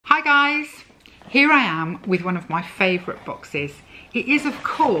Hi guys, here I am with one of my favourite boxes. It is of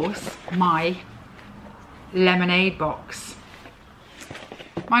course my lemonade box.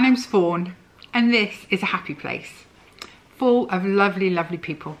 My name's Fawn and this is a happy place full of lovely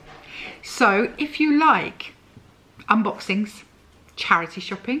people. So if you like unboxings, charity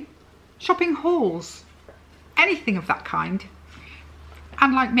shopping, shopping hauls, anything of that kind,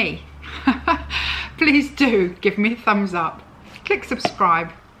 and like me, please do give me a thumbs up, click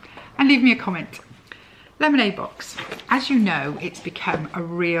subscribe and leave me a comment. Lemonade box, as you know, it's become a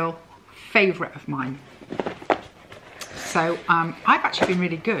real favourite of mine. So I've actually been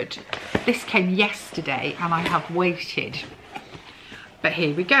really good. This came yesterday and I have waited. But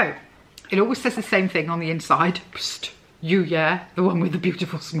here we go. It always says the same thing on the inside. Psst, you, yeah, the one with the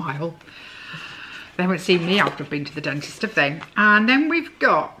beautiful smile. They haven't seen me after I've been to the dentist, have they? And then we've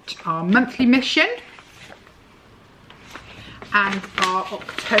got our monthly mission and our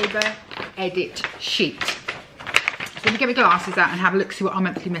October edit sheet. So let me get my glasses out and have a look, see what our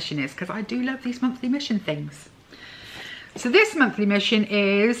monthly mission is, because I do love these monthly mission things. So this monthly mission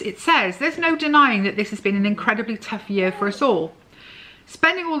is, it says, there's no denying that this has been an incredibly tough year for us all.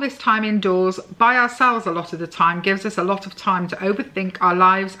 Spending all this time indoors by ourselves a lot of the time gives us a lot of time to overthink our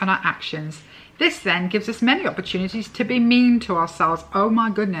lives and our actions. This then gives us many opportunities to be mean to ourselves. Oh my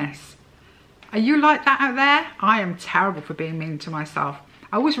goodness. Are you like that out there? I am terrible for being mean to myself.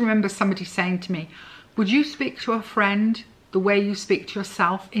 I always remember somebody saying to me, would you speak to a friend the way you speak to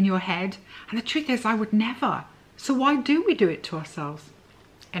yourself in your head? And the truth is I would never. So why do we do it to ourselves?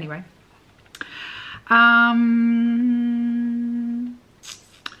 Anyway.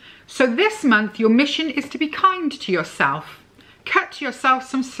 So this month your mission is to be kind to yourself. Cut yourself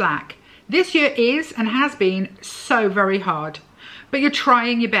some slack. This year is and has been so very hard, but you're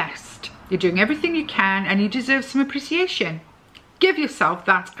trying your best. You're doing everything you can and you deserve some appreciation. Give yourself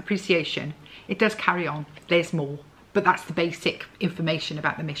that appreciation. It does carry on, there's more, but that's the basic information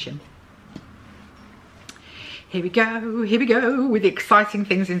about the mission. Here we go with the exciting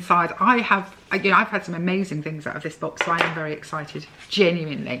things inside. I've had some amazing things out of this box, so I am very excited,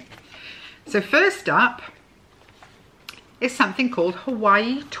 genuinely. So first up is something called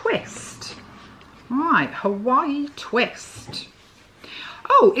Hawaii Twist. Right, Hawaii Twist.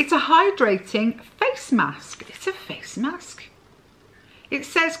 Oh, it's a hydrating face mask. It's a face mask. It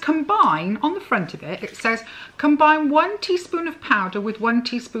says combine, on the front of it, it says combine 1 teaspoon of powder with 1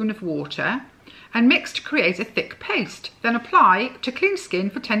 teaspoon of water and mix to create a thick paste. Then apply to clean skin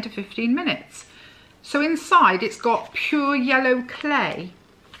for 10 to 15 minutes. So inside it's got pure yellow clay.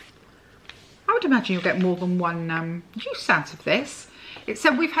 I would imagine you'll get more than one use out of this. It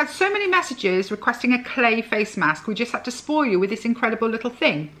said, we've had so many messages requesting a clay face mask. We just had to spoil you with this incredible little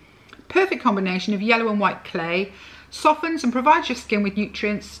thing. Perfect combination of yellow and white clay. Softens and provides your skin with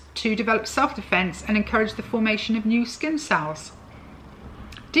nutrients to develop self-defense and encourage the formation of new skin cells.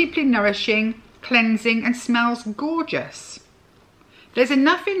 Deeply nourishing, cleansing and smells gorgeous. There's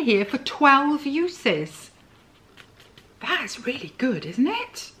enough in here for 12 uses. That's really good, isn't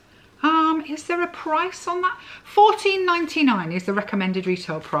it? Is there a price on that? $14.99 is the recommended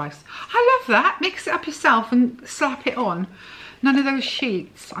retail price. I love that. Mix it up yourself and slap it on. None of those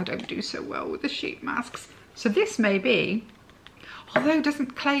sheets. I don't do so well with the sheet masks. So this may be, although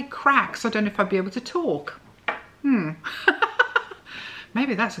doesn't clay crack, so I don't know if I'd be able to talk.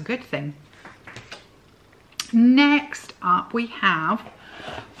 Maybe that's a good thing. Next up we have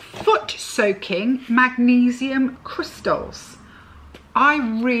foot soaking magnesium crystals.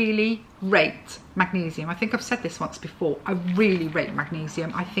 I really rate magnesium. I think I've said this once before. I really rate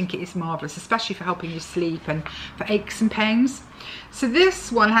magnesium. I think it is marvellous, especially for helping you sleep and for aches and pains. So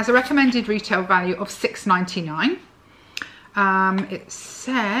this one has a recommended retail value of $6.99. It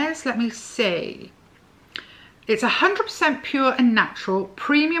says, let me see. It's 100% pure and natural,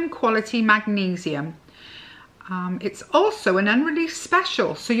 premium quality magnesium. It's also an unreleased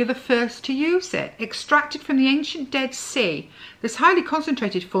special, so you're the first to use it. Extracted from the ancient Dead Sea, this highly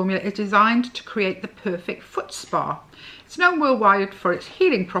concentrated formula is designed to create the perfect foot spa. It's known worldwide for its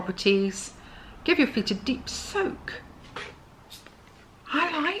healing properties. Give your feet a deep soak.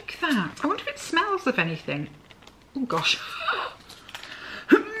 I like that. I wonder if it smells of anything. Oh gosh.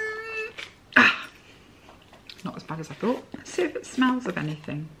 Not as bad as I thought. Let's see if it smells of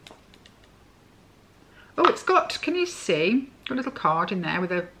anything. Oh, it's got, can you see, got a little card in there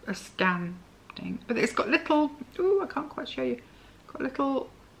with a scan thing. But it's got little, oh, I can't quite show you. Got little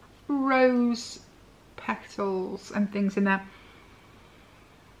rose petals and things in there.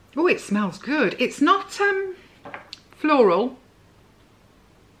 Oh, it smells good. It's not floral.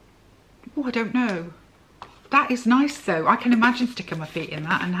 Oh, I don't know. That is nice though. I can imagine sticking my feet in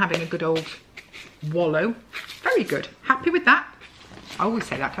that and having a good old wallow. Very good. Happy with that. I always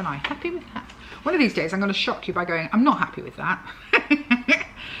say that, don't I? Happy with that. One of these days I'm going to shock you by going, I'm not happy with that.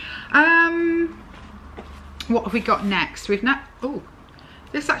 What have we got next? Oh,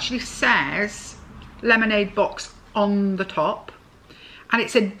 this actually says lemonade box on the top. And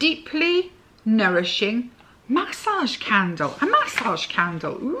it's a deeply nourishing massage candle. A massage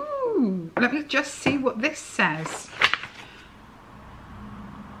candle. Ooh, let me just see what this says.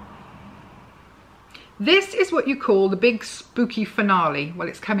 This is what you call the big spooky finale. Well,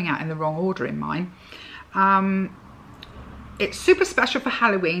 it's coming out in the wrong order in mine. It's super special for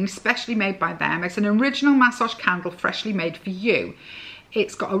Halloween, specially made by them. It's an original massage candle freshly made for you.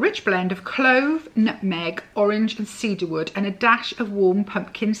 It's got a rich blend of clove, nutmeg, orange and cedarwood and a dash of warm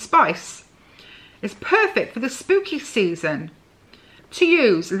pumpkin spice. It's perfect for the spooky season. To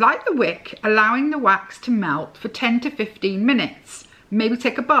use, light the wick, allowing the wax to melt for 10 to 15 minutes. Maybe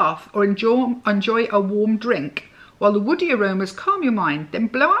take a bath or enjoy a warm drink while the woody aromas calm your mind. Then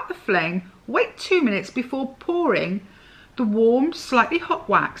blow out the flame, wait 2 minutes before pouring the warm, slightly hot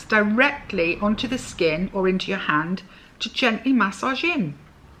wax directly onto the skin or into your hand to gently massage in.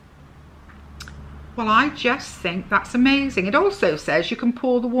 Well, I just think that's amazing. It also says you can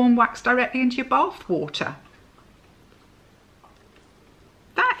pour the warm wax directly into your bath water.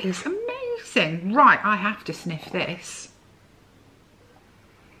 That is amazing. Right, I have to sniff this.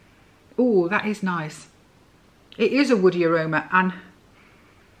 Oh, that is nice. It is a woody aroma and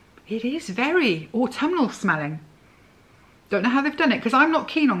it is very autumnal smelling. Don't know how they've done it because I'm not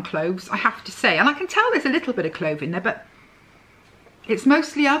keen on cloves, I have to say. And I can tell there's a little bit of clove in there, but it's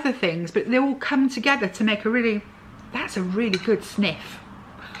mostly other things, but they all come together to make a really, that's a really good sniff.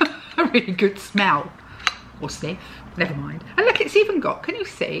 A really good smell. Or sniff, never mind. And look, it's even got, can you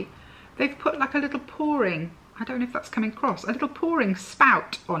see? They've put like a little pouring, I don't know if that's coming across, a little pouring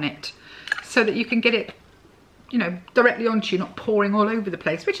spout on it so that you can get it, you know, directly onto you, not pouring all over the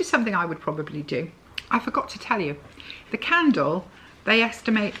place, which is something I would probably do. I forgot to tell you, the candle, they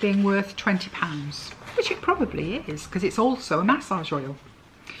estimate being worth £20, which it probably is, because it's also a massage oil.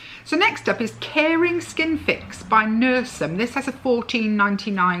 So next up is Caring Skin Fix by Nursum. This has a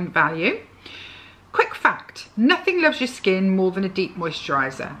 £14.99 value. Quick fact, nothing loves your skin more than a deep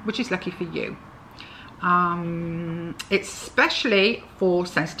moisturiser, which is lucky for you. It's specially for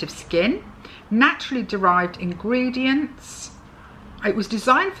sensitive skin, naturally derived ingredients. It was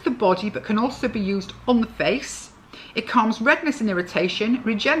designed for the body but can also be used on the face. It calms redness and irritation,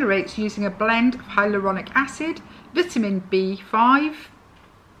 regenerates using a blend of hyaluronic acid, vitamin B5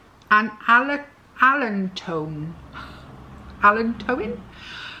 and allantoin.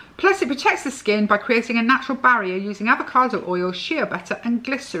 Plus it protects the skin by creating a natural barrier using avocado oil, shea butter and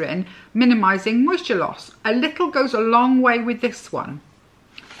glycerin, minimising moisture loss. A little goes a long way with this one.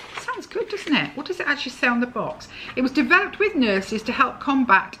 Sounds good, doesn't it? What does it actually say on the box? It was developed with nurses to help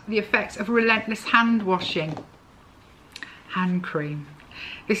combat the effects of relentless hand washing. Hand cream.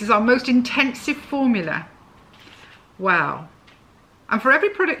 This is our most intensive formula. Wow. And for every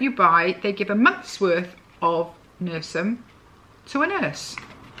product you buy, they give a month's worth of Nursum to a nurse,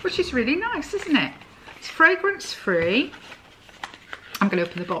 which is really nice, isn't it? It's fragrance free. I'm going to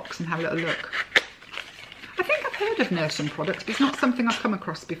open the box and have a little look. I think I've heard of Nursum products, but it's not something I've come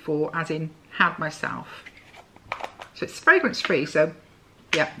across before, as in had myself. So it's fragrance free, so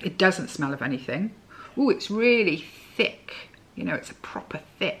yeah, it doesn't smell of anything. Oh, it's really thick. You know, it's a proper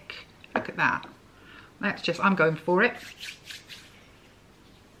thick. Look at that. That's just, I'm going for it.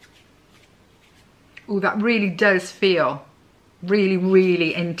 Oh, that really does feel really,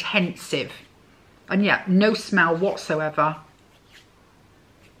 really intensive. And yeah, no smell whatsoever.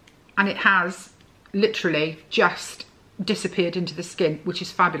 And it has literally just disappeared into the skin, which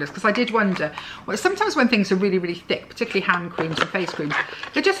is fabulous. Because I did wonder, well, sometimes when things are really, really thick, particularly hand creams and face creams,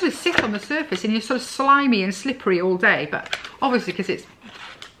 they just sort of sit on the surface and you're sort of slimy and slippery all day. But obviously, because it's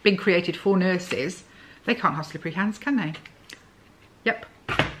been created for nurses, they can't have slippery hands, can they? Yep.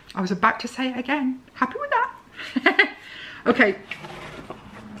 I was about to say it again. Happy with that. Okay.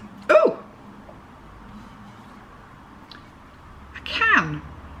 Oh! A can.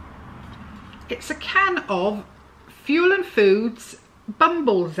 It's a can of Fuel and Foods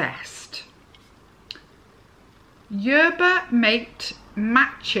Bumble Zest. Yerba Mate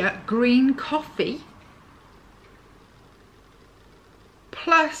Matcha Green Coffee.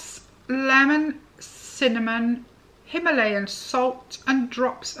 Plus lemon, cinnamon, Himalayan salt and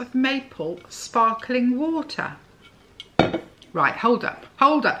drops of maple sparkling water. Right, hold up,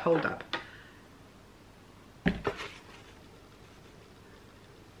 hold up, hold up.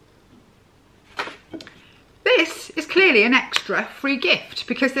 clearly an extra free gift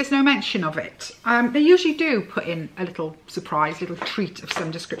because there's no mention of it. They usually do put in a little surprise, little treat of some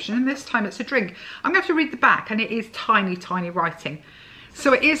description, and this time it's a drink. I'm going to have to read the back, and it is tiny, tiny writing.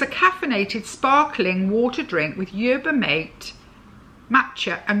 So it is a caffeinated sparkling water drink with yerba mate,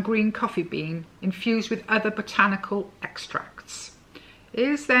 matcha and green coffee bean infused with other botanical extracts.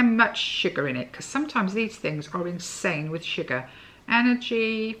 Is there much sugar in it? Because sometimes these things are insane with sugar.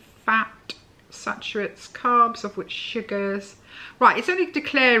 Energy, fat, saturates, carbs, of which sugars. Right, it's only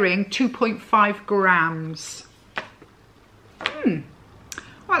declaring 2.5 grams.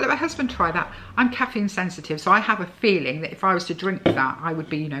 Right, let my husband try that. I'm caffeine sensitive, so I have a feeling that if I was to drink that, I would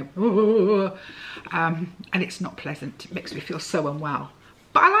be, you know, and it's not pleasant. It makes me feel so unwell.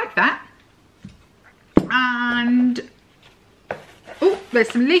 But I like that. And, oh, there's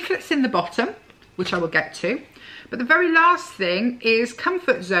some leaflets in the bottom, which I will get to. But the very last thing is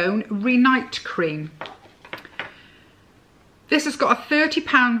Comfort Zone Re-Night Cream. This has got a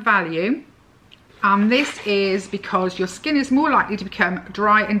 £30 value. And this is because your skin is more likely to become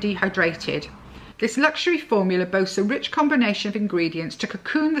dry and dehydrated. This luxury formula boasts a rich combination of ingredients to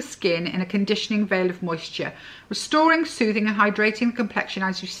cocoon the skin in a conditioning veil of moisture, restoring, soothing and hydrating the complexion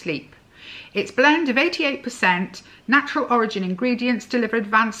as you sleep. Its blend of 88% natural origin ingredients deliver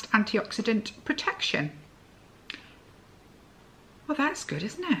advanced antioxidant protection. Well, that's good,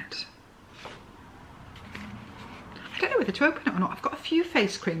 isn't it? I don't know whether to open it or not. I've got a few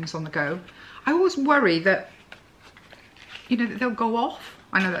face creams on the go. I always worry that, you know, that they'll go off.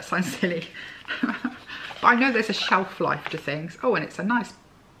 I know that sounds silly, but I know there's a shelf life to things. Oh, and it's a nice,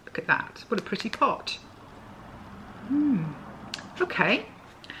 look at that. What a pretty pot. Okay.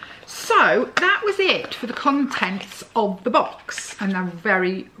 So that was it for the contents of the box and a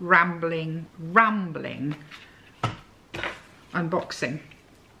very rambling unboxing.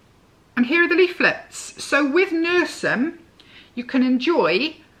 And here are the leaflets. So with Nursum, you can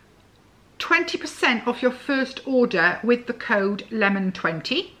enjoy 20% off your first order with the code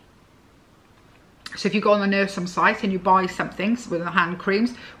LEMON20. So if you go on the Nursum site and you buy something with the hand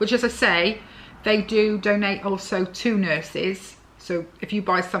creams, which as I say, they do donate also to nurses. So if you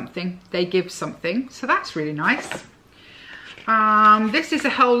buy something, they give something. So that's really nice. This is a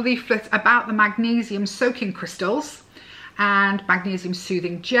whole leaflet about the magnesium soaking crystals and magnesium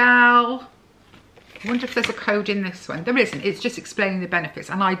soothing gel. I wonder if there's a code in this one. There isn't, it's just explaining the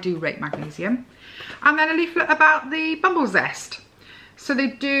benefits, and I do rate magnesium. And then a leaflet about the Bumble Zest. So they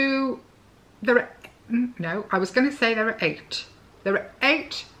do, there are 8. There are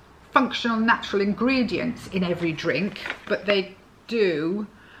 8 functional natural ingredients in every drink, but they do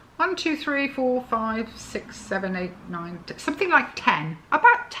 1, 2, 3, 4, 5, 6, 7, 8, 9, 10, something like 10,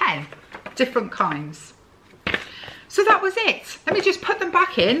 about 10 different kinds. So that was it. Let me just put them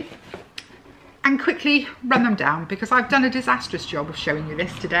back in and quickly run them down because I've done a disastrous job of showing you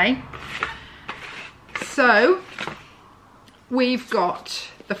this today. So we've got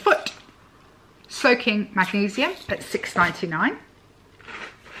the foot soaking magnesium at £6.99.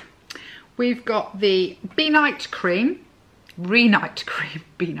 We've got the Re-Night Cream, the Re-Night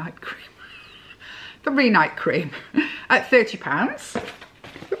Cream at £30.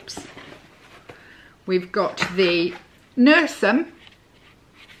 Oops. We've got the Nursum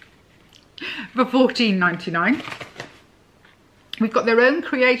for £14.99. We've got their own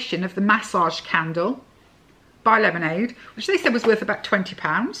creation of the massage candle by Lemonade, which they said was worth about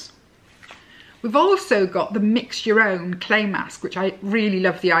 £20. We've also got the mix your own clay mask, which I really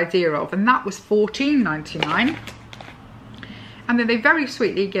love the idea of, and that was £14.99. And then they very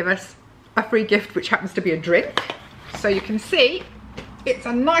sweetly give us a free gift, which happens to be a drink. So you can see it's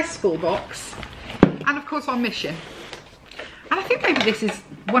a nice full box, and of course our mission. And I think maybe this is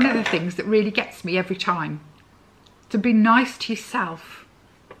one of the things that really gets me every time, to be nice to yourself.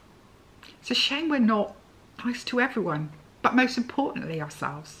 It's a shame we're not nice to everyone, but most importantly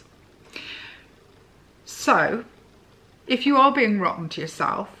ourselves. So if you are being rotten to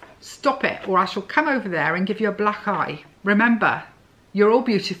yourself, stop it, or I shall come over there and give you a black eye. Remember, you're all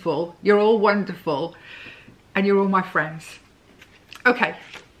beautiful, you're all wonderful, and you're all my friends. Okay,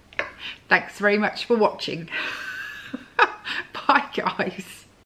 thanks very much for watching. Bye guys.